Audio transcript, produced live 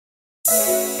What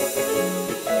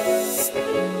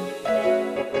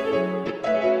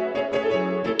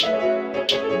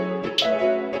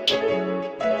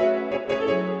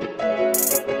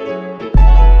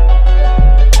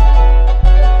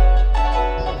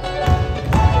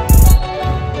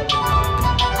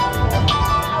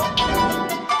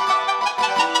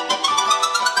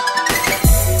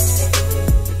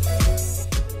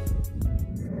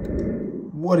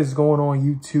is going on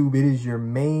YouTube? It is your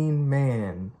main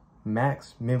man,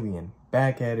 Maximilian,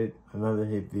 back at it, another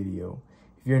hit video.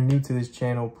 If you're new to this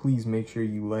channel, please make sure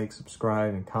you like,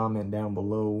 subscribe, and comment down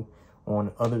below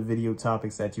on other video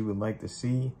topics that you would like to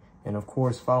see. And of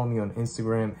course, follow me on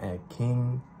Instagram at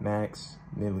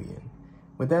KingMaxMillion.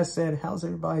 With that said, how's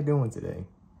everybody doing today?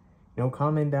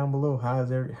 Comment down below,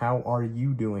 how are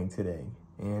you doing today?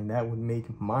 And that would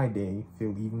make my day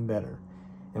feel even better.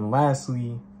 And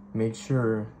lastly, make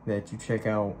sure that you check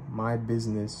out my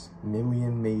business,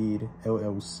 Million Made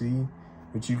LLC,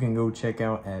 which you can go check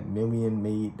out at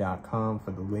millionmade.com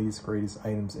for the latest, greatest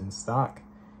items in stock,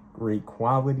 great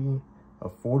quality,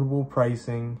 affordable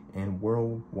pricing, and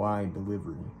worldwide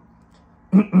delivery.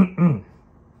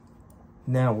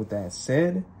 Now, with that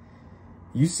said,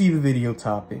 you see the video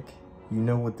topic, you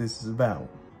know what this is about.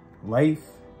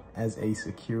 Life as a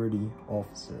security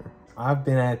officer. I've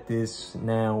been at this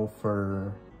now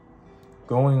for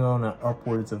going on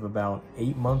upwards of about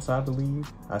 8 months, I believe.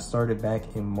 I started back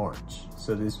in March.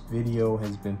 So this video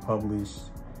has been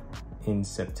published in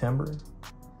September.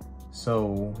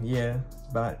 So yeah,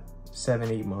 about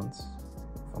 7-8 months,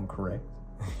 if I'm correct.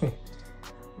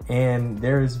 And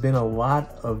there's been a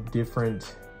lot of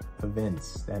different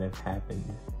events that have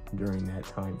happened during that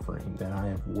time frame that I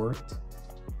have worked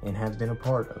and have been a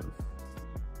part of.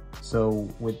 So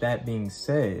with that being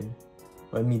said,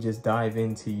 let me just dive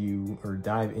into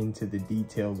the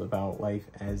details about life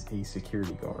as a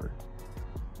security guard.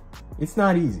 It's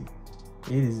not easy.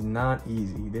 It is not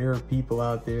easy. There are people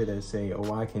out there that say,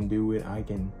 oh, I can do it. I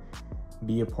can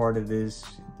be a part of this.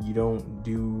 You don't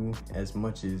do as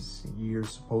much as you're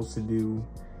supposed to do.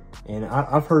 And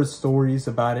I've heard stories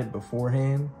about it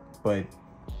beforehand, but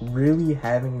really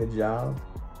having the job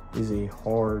is a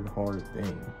hard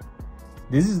thing.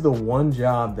 This is the one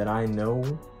job that I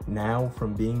know now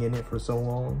from being in it for so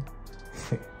long,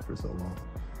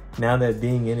 now that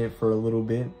being in it for a little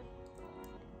bit,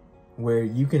 where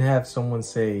you can have someone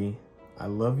say, I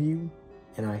love you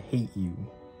and I hate you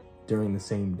during the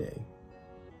same day.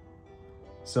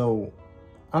 So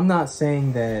I'm not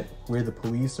saying that we're the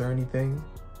police or anything,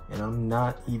 and I'm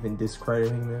not even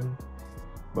discrediting them,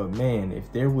 but man,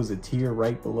 if there was a tier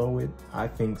right below it, I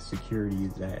think security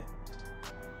is that.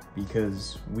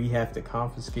 Because we have to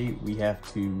confiscate, we have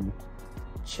to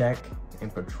check and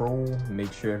patrol,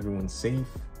 make sure everyone's safe,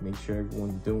 make sure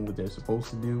everyone's doing what they're supposed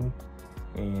to do,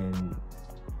 and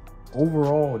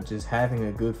overall just having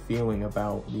a good feeling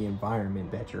about the environment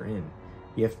that you're in.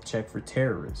 We have to check for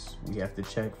terrorists, we have to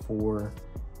check for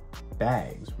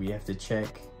bags, we have to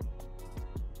check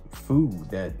food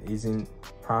that isn't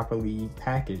properly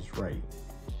packaged right,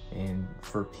 and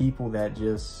for people that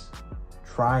just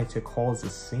try to cause a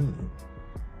scene.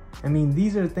 I mean,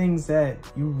 these are things that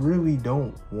you really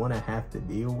don't want to have to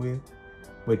deal with,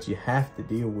 but you have to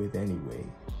deal with anyway.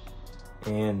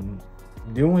 And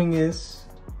doing this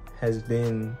has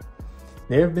been,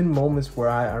 there have been moments where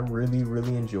I really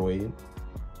enjoy it.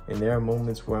 And there are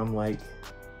moments where I'm like,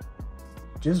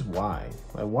 just why?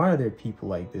 Like, why are there people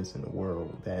like this in the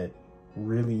world that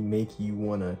really make you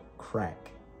want to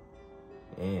crack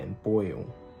and boil?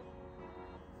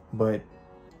 But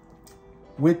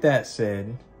with that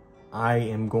said, I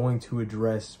am going to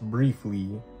address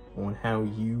briefly on how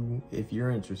you, if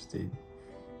you're interested,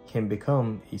 can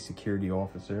become a security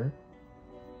officer.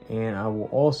 And I will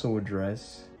also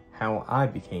address how I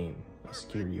became a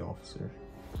security officer.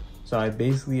 So I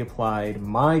basically applied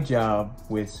my job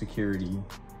with security,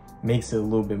 makes it a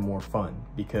little bit more fun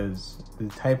because the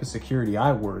type of security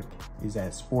I work is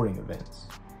at sporting events.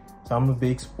 So I'm a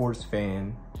big sports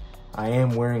fan. I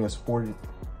am wearing a sporting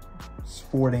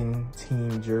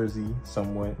team jersey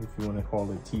somewhat, if you want to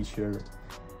call it t-shirt.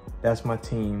 That's my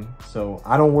team. So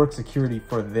I don't work security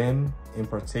for them in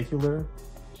particular,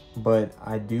 but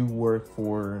I do work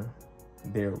for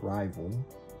their rival.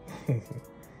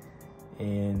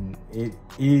 And it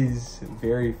is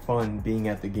very fun being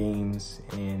at the games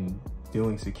and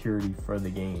doing security for the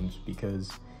games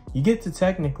because you get to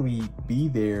technically be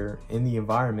there in the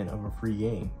environment of a free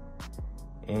game.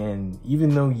 And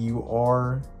even though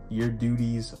your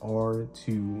duties are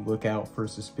to look out for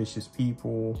suspicious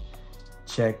people,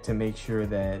 check to make sure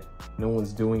that no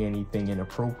one's doing anything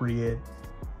inappropriate,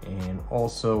 and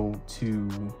also to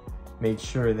make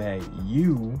sure that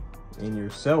you and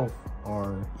yourself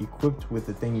are equipped with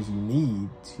the things you need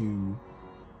to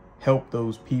help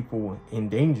those people in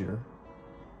danger.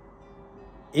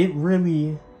 It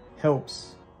really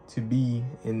helps to be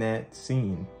in that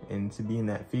scene and to be in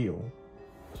that field.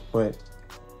 But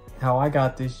how I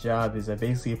got this job is I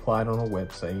basically applied on a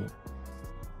website,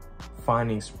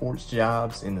 finding sports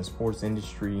jobs in the sports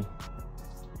industry,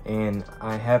 and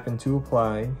I happened to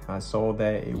apply. I saw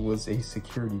that it was a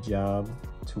security job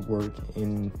to work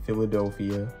in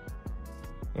Philadelphia,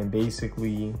 and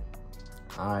basically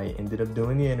I ended up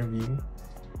doing the interview.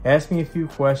 Asked me a few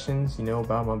questions, you know,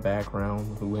 about my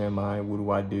background. Who am I? What do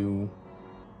I do?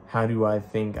 How do I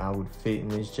think I would fit in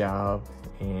this job?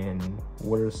 And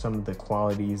what are some of the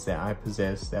qualities that I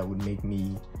possess that would make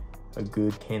me a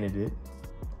good candidate?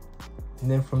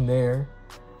 And then from there,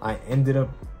 I ended up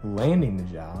landing the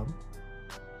job.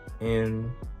 And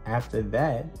after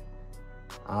that,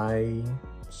 I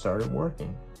started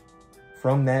working.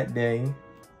 From that day,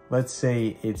 let's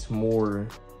say it's more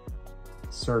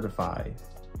certified.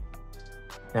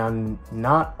 Now,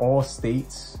 not all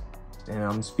states, and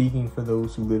I'm speaking for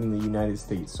those who live in the United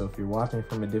States. So if you're watching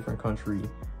from a different country,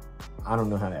 I don't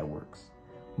know how that works.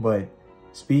 But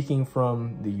speaking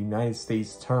from the United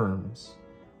States terms,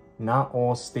 not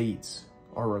all states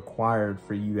are required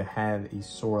for you to have a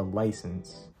SORA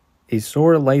license. A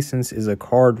SORA license is a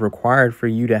card required for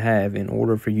you to have in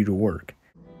order for you to work.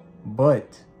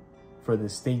 But for the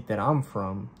state that I'm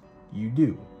from, you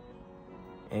do.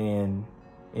 And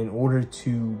in order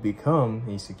to become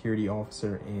a security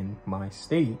officer in my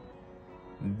state,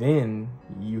 then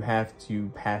you have to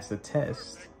pass a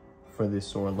test for this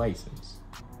SORA license.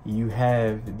 You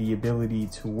have the ability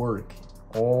to work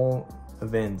all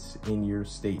events in your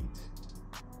state.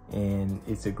 And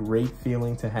it's a great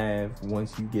feeling to have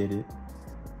once you get it.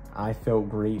 I felt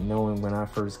great knowing when I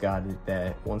first got it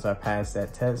that once I passed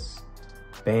that test,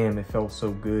 bam, it felt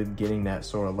so good getting that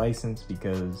SORA license,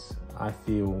 because I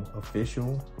feel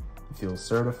official, I feel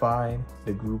certified,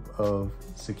 the group of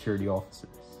security officers.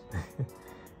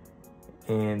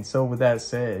 And so with that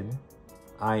said,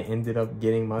 I ended up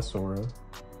getting my SORA,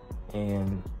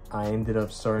 and I ended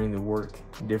up starting to work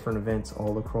different events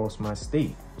all across my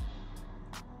state.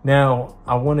 Now,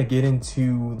 I want to get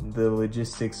into the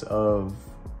logistics of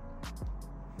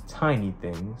tiny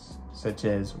things, such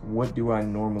as what do I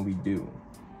normally do?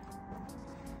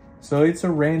 So it's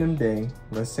a random day.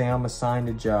 Let's say I'm assigned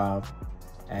a job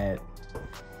at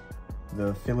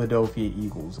the Philadelphia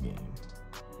Eagles game,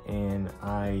 and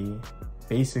I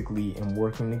basically am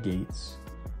working the gates,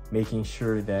 making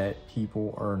sure that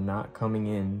people are not coming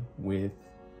in with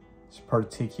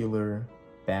particular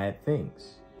bad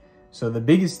things. So the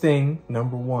biggest thing,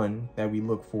 number one, that we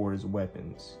look for is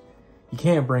weapons. You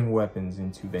can't bring weapons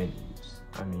into venues.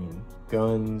 I mean,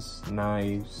 guns,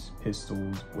 knives,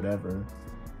 pistols, whatever,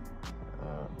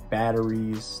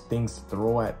 batteries, things to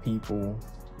throw at people.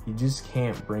 You just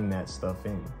can't bring that stuff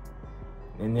in.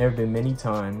 And there have been many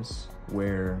times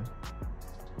where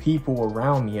people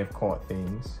around me have caught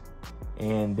things,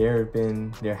 and there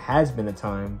has been a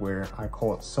time where I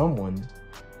caught someone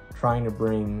trying to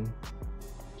bring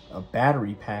a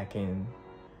battery pack in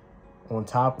on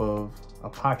top of a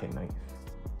pocket knife.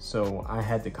 So I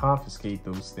had to confiscate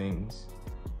those things,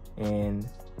 and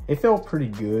it felt pretty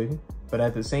good, but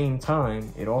at the same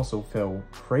time, it also felt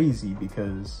crazy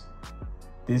because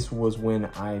this was when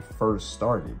I first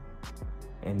started.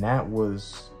 And that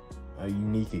was a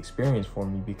unique experience for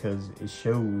me because it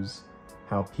shows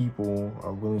how people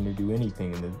are willing to do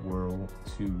anything in this world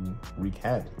to wreak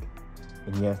havoc,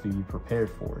 and you have to be prepared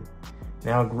for it.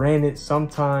 Now, granted,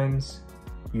 sometimes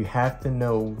you have to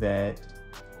know that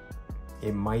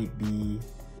it might be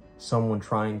someone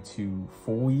trying to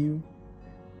fool you,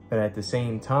 but at the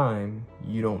same time,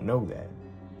 you don't know that.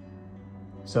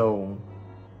 So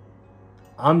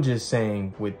I'm just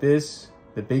saying with this,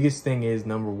 the biggest thing is,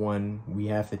 number one, we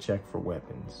have to check for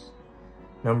weapons.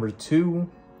 Number two,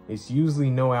 it's usually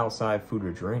no outside food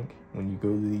or drink when you go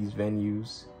to these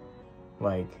venues.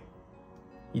 Like,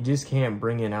 you just can't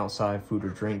bring in outside food or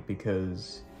drink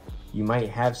because you might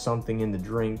have something in the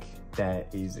drink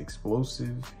that is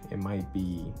explosive. It might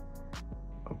be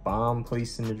a bomb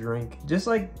placed in the drink. Just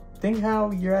like, think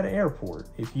how you're at an airport.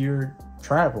 If you're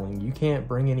traveling, you can't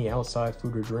bring any outside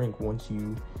food or drink once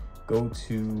you go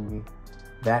to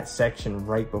that section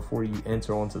right before you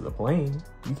enter onto the plane.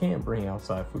 You can't bring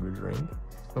outside food or drink,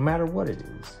 no matter what it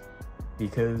is,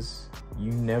 because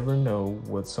you never know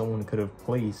what someone could have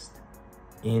placed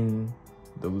in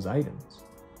those items.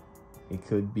 It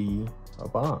could be a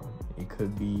bomb. It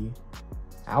could be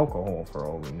alcohol for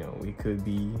all we know. It could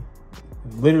be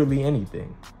literally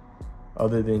anything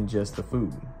other than just the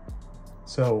food.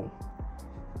 So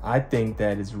I think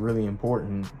that it's really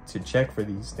important to check for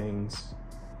these things,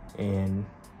 and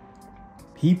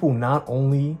people not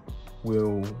only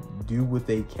will do what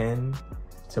they can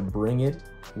to bring it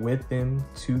with them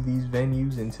to these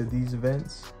venues and to these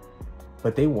events,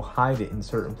 but they will hide it in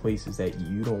certain places that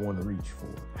you don't want to reach for.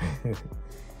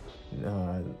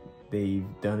 They've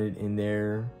done it in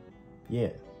their,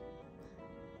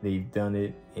 they've done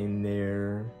it in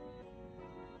their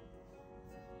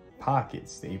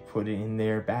pockets. They put it in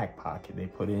their back pocket. They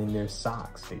put it in their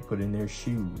socks. They put it in their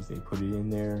shoes. They put it in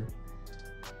their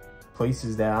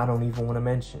places that I don't even want to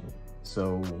mention.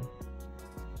 So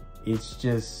it's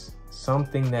just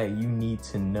something that you need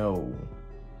to know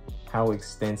how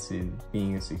extensive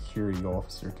being a security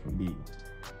officer can be,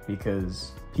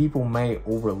 because people may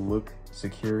overlook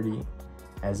security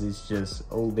as it's just,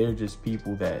 oh, they're just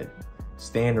people that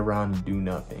stand around and do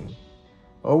nothing.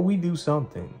 Oh, we do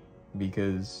something,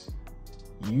 because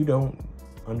you don't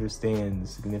understand the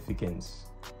significance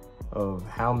of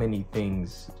how many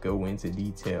things go into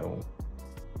detail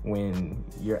when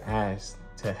you're asked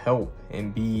to help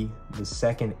and be the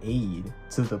second aid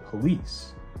to the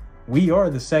police. We are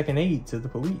the second aid to the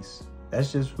police.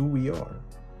 That's just who we are.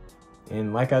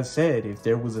 And like I said, if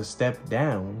there was a step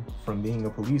down from being a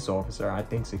police officer, I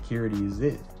think security is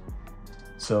it.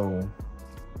 So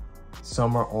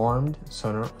some are armed,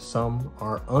 some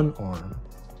are unarmed.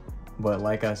 But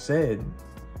like I said,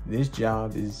 this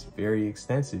job is very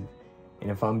extensive. And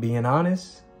if I'm being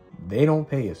honest, they don't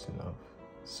pay us enough.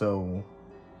 So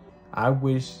I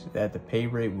wish that the pay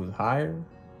rate was higher.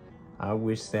 I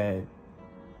wish that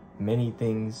many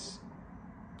things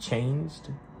changed.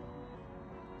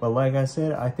 But like I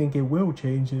said, I think it will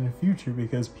change in the future,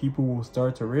 because people will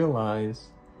start to realize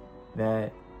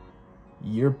that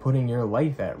you're putting your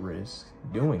life at risk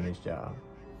doing this job.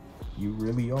 You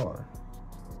really are.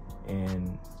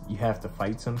 And you have to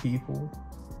fight some people.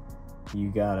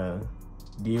 You gotta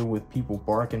deal with people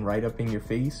barking right up in your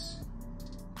face.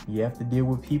 You have to deal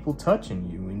with people touching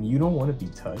you, and you don't want to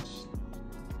be touched.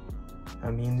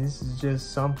 I mean, this is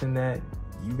just something that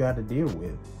you got to deal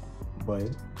with. But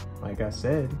like I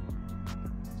said,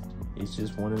 it's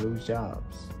just one of those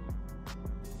jobs.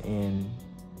 And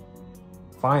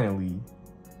finally,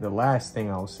 the last thing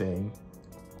I'll say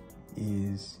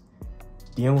is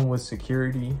dealing with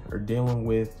security, or dealing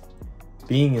with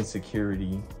being in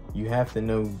security, you have to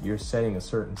know you're setting a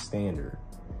certain standard.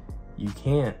 You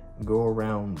can't go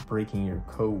around breaking your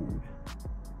code.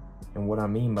 And what I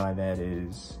mean by that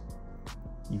is,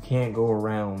 you can't go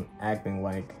around acting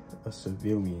like a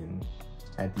civilian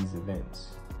at these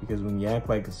events. Because when you act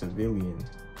like a civilian,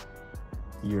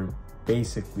 you're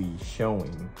basically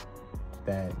showing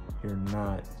that you're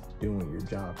not doing your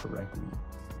job correctly.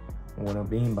 And what I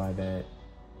mean by that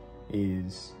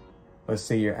is, let's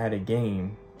say you're at a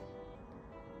game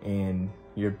and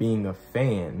you're being a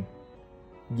fan.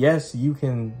 Yes, you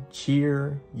can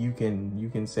cheer, you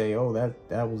can say, oh,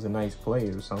 that was a nice play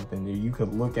or something. You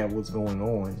could look at what's going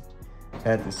on.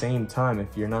 At the same time,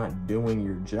 if you're not doing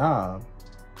your job,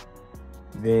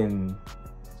 then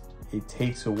it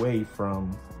takes away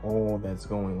from all that's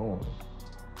going on.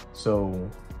 So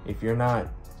if you're not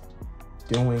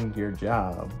doing your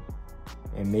job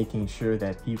and making sure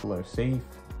that people are safe,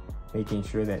 making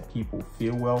sure that people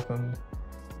feel welcomed,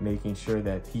 making sure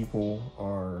that people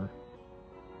are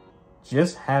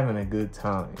just having a good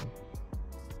time,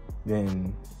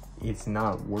 then it's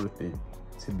not worth it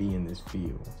to be in this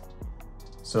field.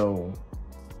 So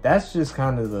that's just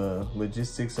kind of the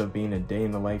logistics of being a day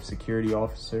in the life security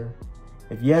officer.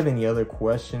 If you have any other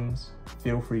questions,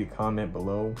 feel free to comment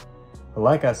below. But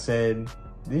like I said,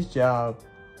 this job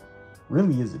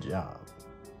really is a job,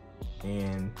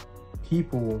 and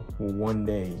people will one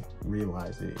day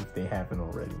realize it if they haven't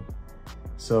already.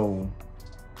 So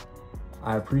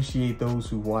I appreciate those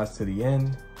who watched to the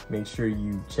end. Make sure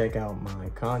you check out my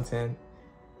content.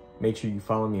 Make sure you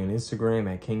follow me on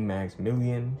Instagram at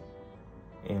KingMaxMillion.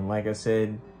 And like I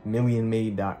said,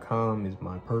 millionmade.com is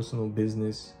my personal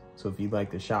business. So if you'd like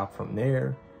to shop from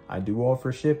there, I do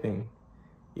offer shipping.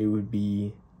 It would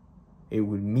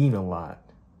mean a lot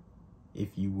if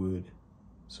you would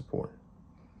support.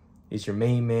 It's your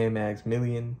main man, Max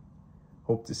Million.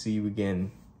 Hope to see you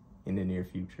again in the near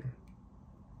future.